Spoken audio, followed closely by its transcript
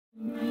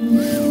Hi,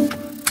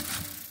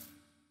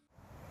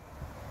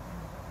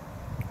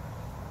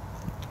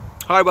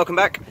 welcome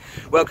back.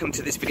 Welcome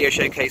to this video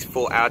showcase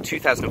for our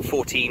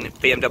 2014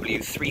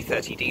 BMW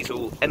 330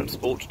 Diesel M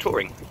Sport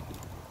Touring.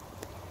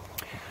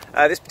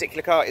 This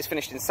particular car is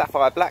finished in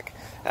Sapphire Black,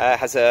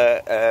 has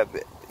a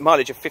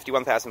mileage of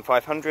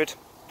 51,500,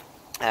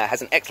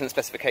 has an excellent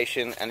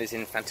specification and is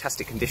in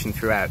fantastic condition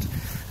throughout.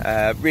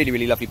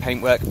 Really lovely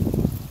paintwork.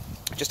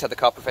 Just had the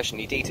car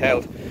professionally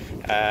detailed.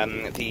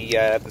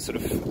 The sort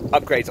of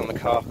upgrades on the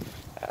car.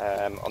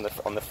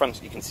 On the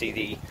front you can see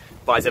the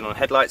bi-xenon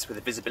headlights with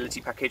a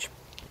visibility package.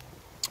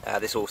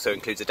 This also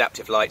includes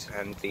adaptive light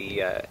and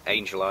the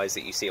angel eyes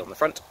that you see on the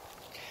front.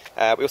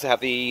 We also have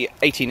the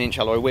 18-inch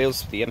alloy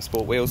wheels, the M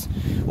Sport wheels,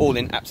 all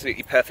in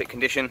absolutely perfect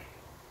condition.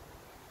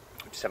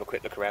 Just have a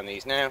quick look around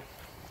these now.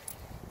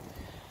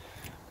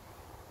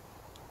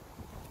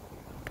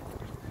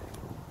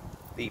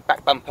 The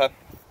back bumper,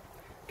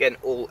 again,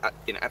 all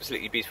in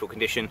absolutely beautiful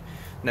condition.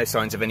 No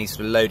signs of any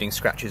sort of loading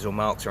scratches or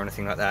marks or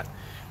anything like that.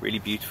 Really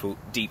beautiful,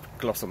 deep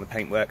gloss on the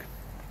paintwork.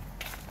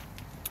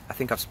 I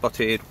think I've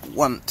spotted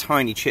one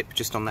tiny chip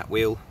just on that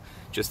wheel,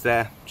 just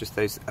there. Just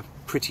those, I'm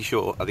pretty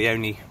sure, are the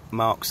only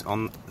marks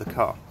on the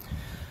car.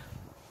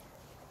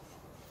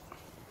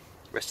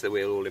 The rest of the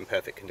wheel all in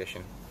perfect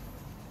condition.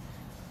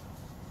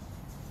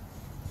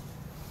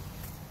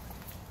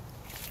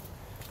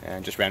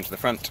 And just round to the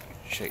front,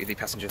 show you the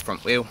passenger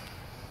front wheel.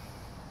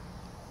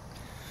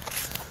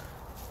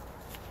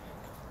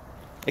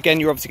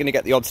 Again, you're obviously going to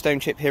get the odd stone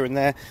chip here and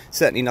there,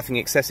 certainly nothing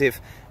excessive.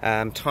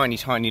 Tiny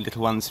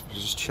little ones. I'll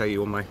just show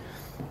you on my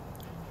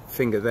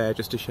finger there,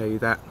 just to show you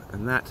that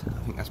and that. I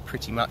think that's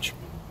pretty much,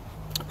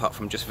 apart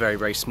from just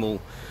very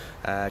small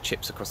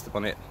chips across the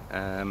bonnet.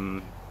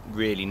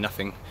 Really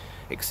nothing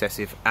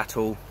excessive at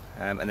all.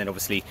 And then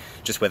obviously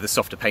just where the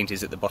softer paint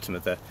is at the bottom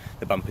of the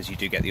bumpers, you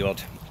do get the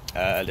odd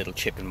little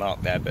chip and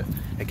mark there, but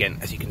again,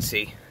 as you can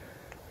see,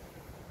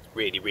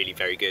 really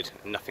very good.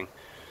 Nothing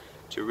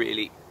to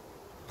really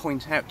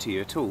point out to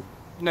you at all.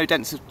 No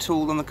dents at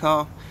all on the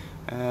car.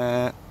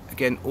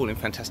 Again, all in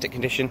fantastic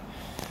condition.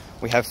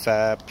 We have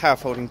power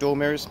folding door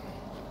mirrors,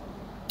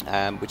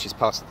 which is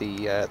part of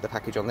the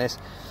package on this.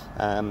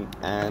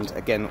 And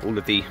again, all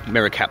of the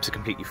mirror caps are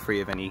completely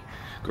free of any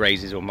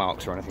grazes or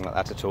marks or anything like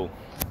that at all.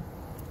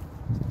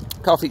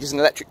 Car features an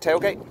electric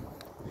tailgate.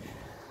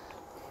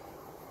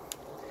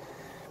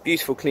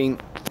 Beautiful clean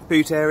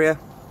boot area.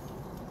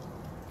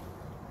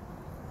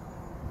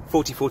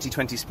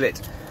 40-40-20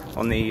 split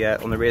on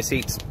the rear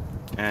seats,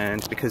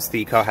 and because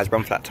the car has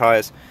run flat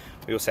tyres,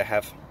 we also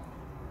have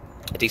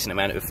a decent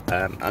amount of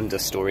under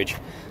storage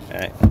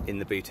in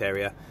the boot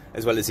area,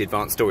 as well as the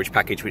advanced storage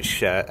package,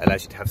 which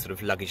allows you to have sort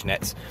of luggage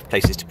nets,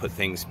 places to put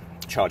things,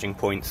 charging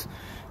points,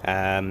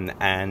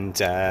 and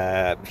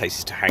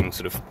places to hang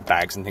sort of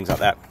bags and things like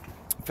that.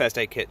 First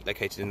aid kit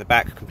located in the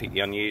back, completely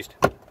unused,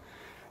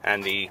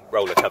 and the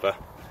roller cover,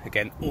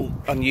 again, all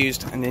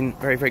unused and in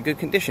very good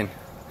condition.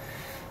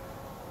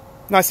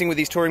 Nice thing with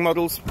these touring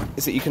models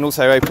is that you can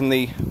also open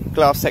the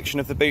glass section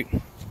of the boot.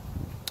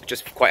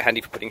 Just quite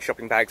handy for putting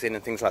shopping bags in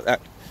and things like that.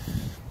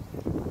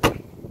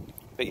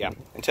 But yeah,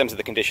 in terms of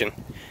the condition,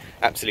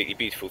 absolutely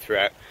beautiful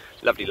throughout.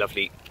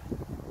 Lovely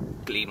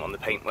gleam on the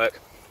paintwork.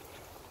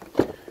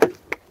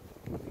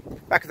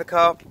 Back of the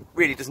car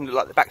really doesn't look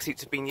like the back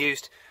seats have been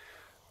used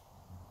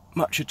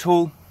much at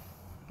all.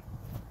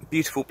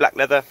 Beautiful black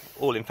leather,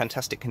 all in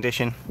fantastic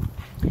condition.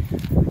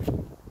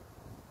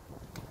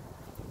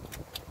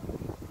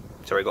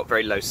 Sorry, got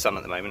very low sun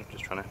at the moment,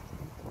 just trying to...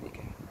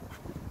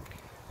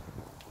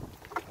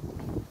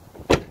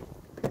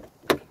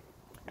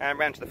 And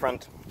round to the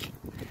front.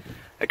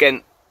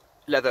 Again,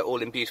 leather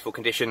all in beautiful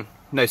condition.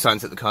 No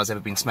signs that the car's ever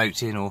been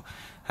smoked in or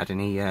had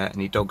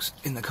any dogs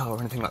in the car or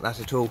anything like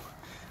that at all.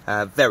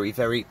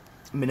 Very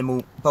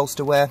minimal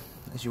bolster wear,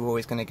 as you're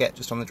always going to get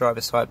just on the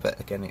driver's side, but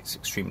again, it's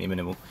extremely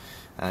minimal.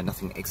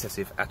 Nothing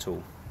excessive at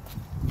all.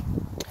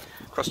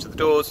 Across to the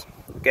doors.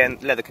 Again,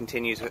 leather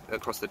continues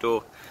across the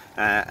door,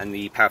 and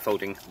the power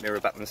folding mirror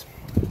buttons.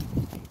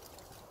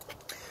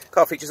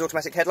 Car features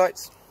automatic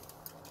headlights,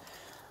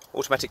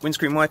 automatic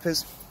windscreen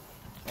wipers,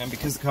 and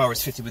because the car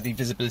is fitted with the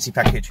visibility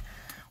package,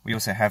 we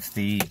also have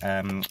the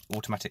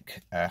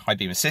automatic high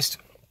beam assist,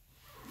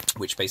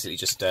 which basically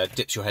just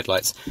dips your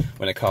headlights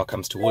when a car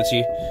comes towards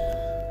you.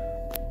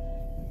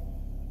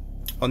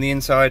 On the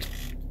inside,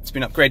 it's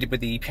been upgraded with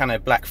the piano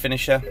black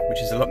finisher,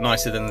 which is a lot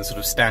nicer than the sort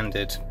of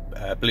standard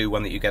blue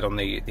one that you get on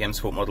the M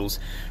Sport models.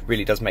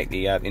 Really does make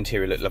the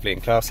interior look lovely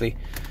and classy.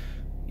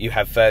 You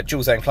have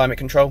dual zone climate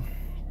control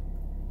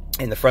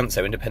in the front,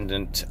 so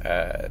independent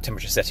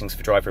temperature settings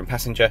for driver and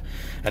passenger,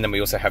 and then we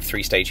also have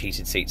 3-stage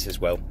heated seats as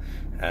well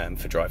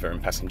for driver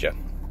and passenger.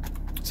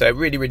 So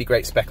really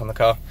great spec on the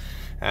car.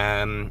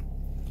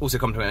 Also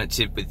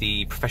complemented with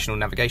the professional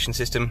navigation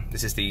system.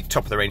 This is the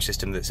top of the range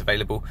system that's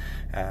available.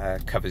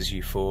 Covers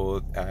you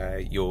for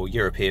your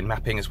European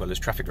mapping as well as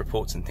traffic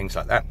reports and things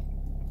like that.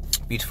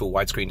 Beautiful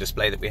widescreen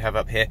display that we have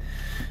up here,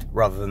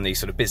 rather than the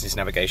sort of business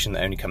navigation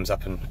that only comes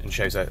up and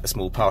shows a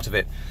small part of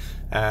it.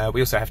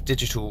 We also have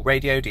digital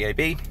radio,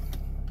 DAB,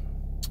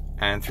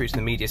 and through to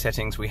the media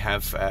settings we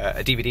have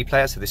a DVD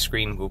player, so this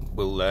screen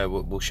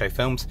will show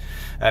films.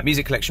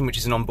 Music collection, which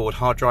is an onboard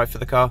hard drive for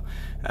the car.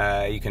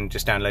 You can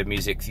just download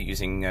music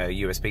using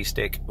a USB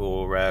stick,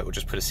 or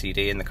just put a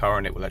CD in the car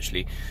and it will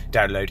actually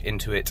download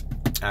into it.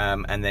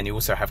 And then you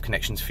also have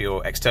connections for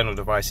your external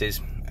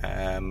devices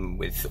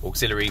with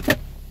auxiliary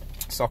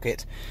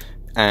socket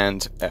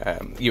and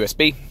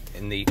USB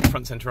in the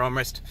front center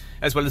armrest,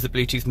 as well as the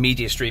Bluetooth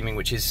media streaming,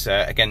 which is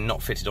again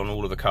not fitted on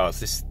all of the cars.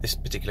 This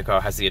particular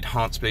car has the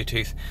enhanced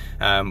Bluetooth,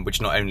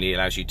 which not only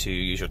allows you to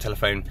use your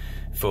telephone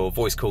for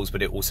voice calls,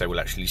 but it also will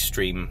actually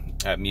stream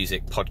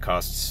music,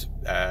 podcasts,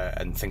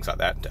 and things like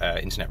that,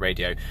 internet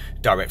radio,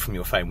 direct from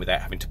your phone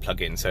without having to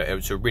plug in. So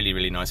it's a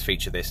really nice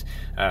feature, this.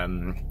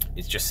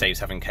 It just saves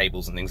having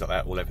cables and things like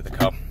that all over the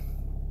car.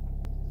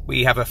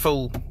 We have a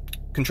full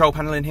control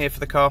panel in here for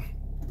the car.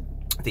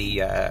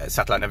 The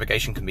satellite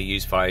navigation can be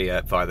used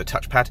via the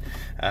touchpad,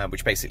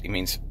 which basically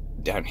means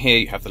down here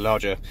you have the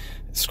larger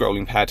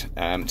scrolling pad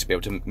to be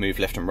able to move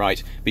left and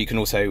right, but you can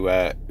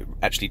also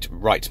actually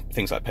write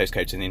things like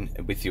postcodes in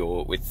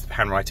with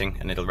handwriting,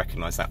 and it'll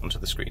recognise that onto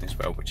the screen as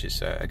well, which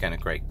is again a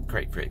great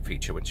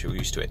feature once you're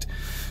used to it.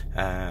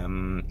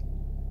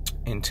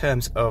 In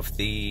terms of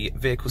the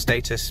vehicle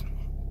status,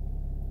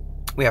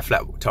 we have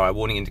flat tyre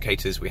warning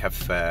indicators, we have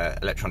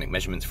electronic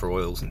measurements for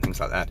oils and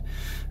things like that.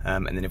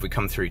 And then if we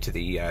come through to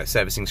the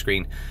servicing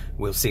screen,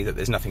 we'll see that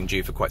there's nothing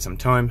due for quite some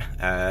time.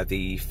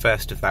 The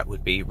first of that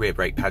would be rear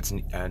brake pads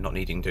not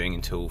needing doing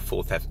until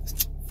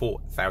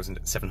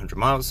 4,700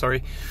 miles,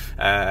 sorry.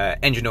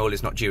 Engine oil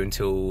is not due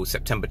until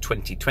September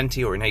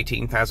 2020 or in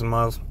 18,000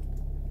 miles.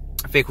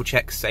 Vehicle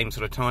checks, same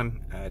sort of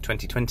time,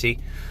 2020.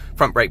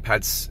 Front brake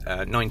pads,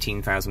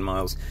 19,000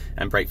 miles,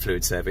 and brake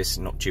fluid service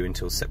not due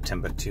until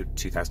September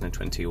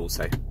 2020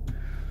 also.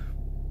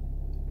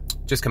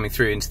 Just coming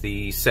through into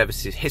the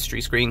services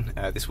history screen,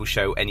 this will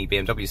show any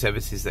BMW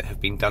services that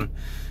have been done,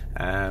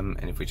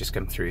 and if we just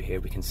come through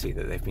here we can see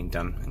that they've been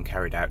done and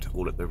carried out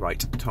all at the right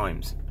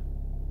times.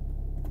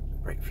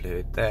 Brake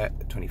fluid there,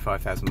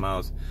 25,000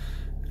 miles,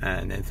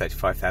 and then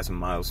 35,000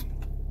 miles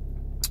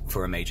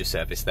for a major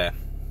service there.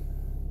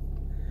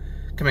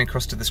 Coming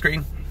across to the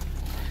screen,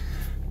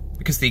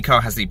 because the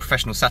car has the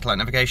professional satellite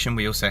navigation,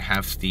 we also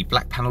have the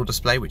black panel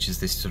display, which is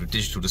this sort of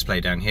digital display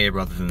down here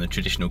rather than the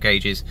traditional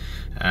gauges.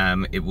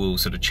 It will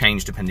sort of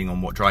change depending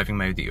on what driving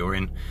mode that you're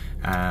in,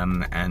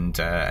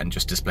 and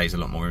just displays a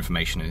lot more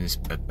information, and is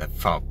a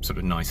far sort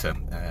of nicer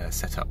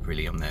setup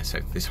really on there. So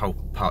this whole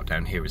part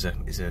down here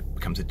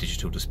becomes a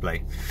digital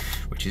display,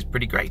 which is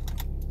pretty great.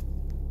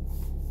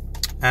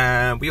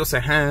 We also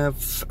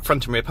have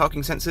front and rear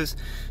parking sensors.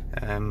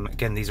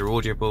 Again, these are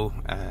audible,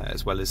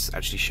 as well as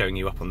actually showing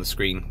you up on the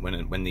screen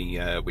when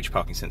the which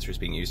parking sensor is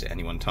being used at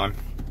any one time.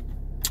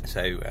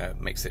 So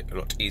makes it a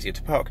lot easier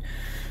to park.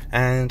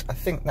 And I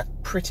think that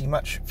pretty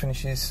much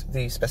finishes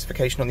the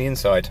specification on the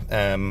inside.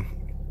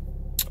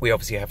 We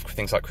obviously have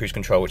things like cruise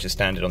control, which is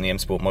standard on the M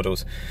Sport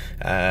models,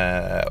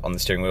 on the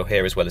steering wheel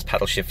here, as well as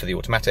paddle shift for the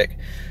automatic,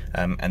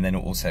 and then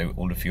also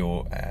all of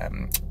your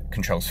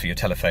controls for your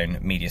telephone,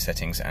 media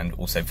settings, and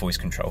also voice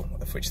control,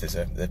 of which there's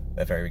a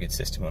very good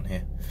system on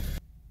here.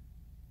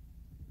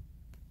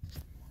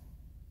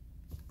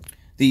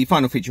 The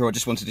final feature I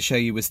just wanted to show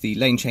you was the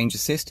lane change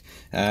assist,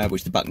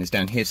 which the button is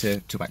down here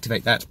to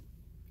activate that.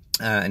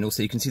 And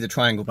also you can see the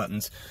triangle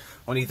buttons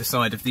on either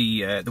side of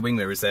the wing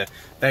mirrors there.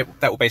 That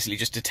will basically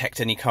just detect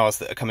any cars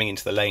that are coming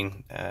into the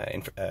lane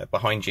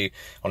behind you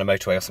on a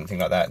motorway or something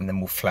like that, and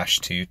then will flash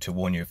to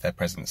warn you of their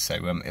presence. So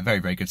a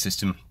very good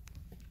system,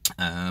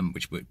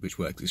 which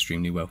works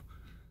extremely well.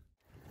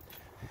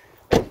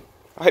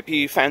 I hope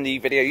you found the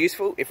video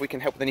useful. If we can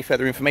help with any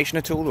further information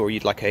at all, or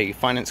you'd like a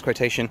finance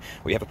quotation,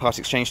 or you have a part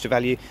exchange to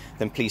value,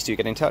 then please do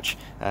get in touch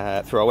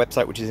through our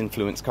website, which is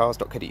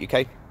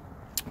influencecars.co.uk.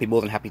 Be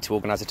more than happy to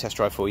organise a test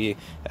drive for you,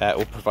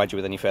 or provide you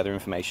with any further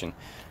information.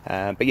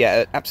 But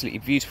yeah, absolutely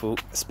beautiful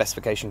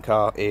specification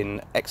car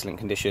in excellent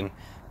condition,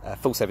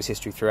 full service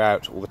history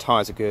throughout, all the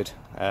tyres are good,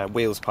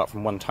 wheels apart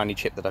from one tiny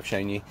chip that I've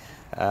shown you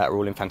are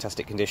all in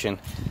fantastic condition.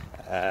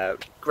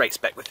 Great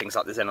spec with things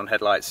like the xenon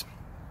headlights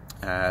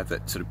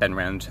that sort of bend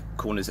around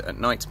corners at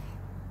night.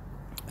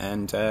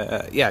 And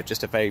yeah,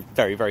 just a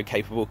very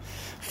capable,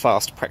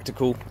 fast,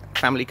 practical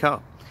family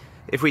car.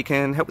 If we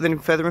can help with any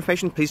further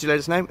information, please do let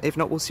us know. If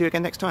not, we'll see you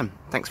again next time.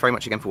 Thanks very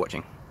much again for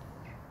watching.